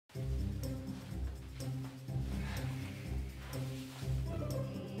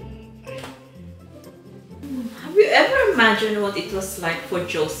you imagine what it was like for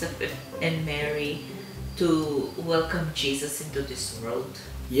Joseph and Mary to welcome Jesus into this world?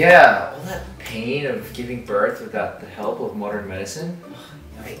 Yeah, all that pain of giving birth without the help of modern medicine.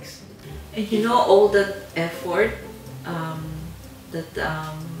 Ugh, yikes. And you know all that effort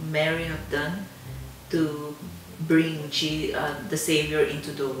that Mary have done to bring the Savior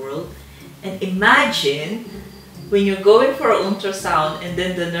into the world. And imagine when you're going for an ultrasound and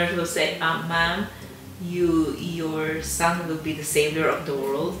then the nurse will say, ma'am, your son will be the Savior of the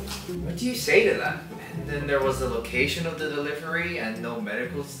world. What do you say to that? And then there was the location of the delivery and no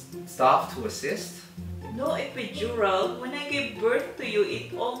medical staff to assist? No epidural. When I gave birth to you,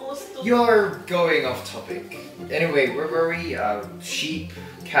 it almost took... You're going off topic. Anyway, where were we? Sheep,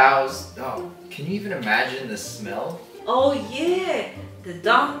 cows. Oh, can you even imagine the smell? Oh yeah, the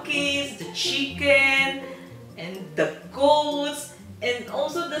donkeys, the chicken, and the goats, and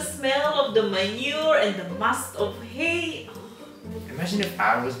also the smell of the manure and the must of hay. Imagine if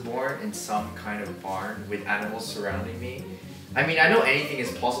I was born in some kind of barn with animals surrounding me. I mean, I know anything is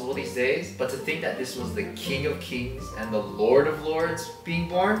possible these days, but to think that this was the King of Kings and the Lord of Lords being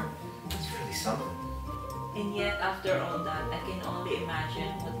born, it's really something. And yet, after all that, I can only imagine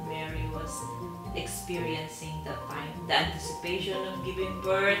what Mary was experiencing that time. The anticipation of giving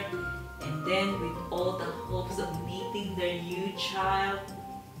birth, and then with all the hopes of meeting their new child.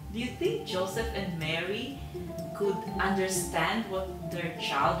 Do you think Joseph and Mary could understand what their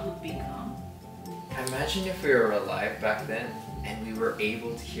child would become? Imagine if we were alive back then and we were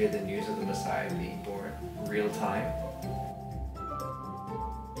able to hear the news of the Messiah being born real time.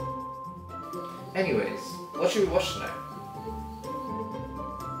 Anyways, what should we watch tonight?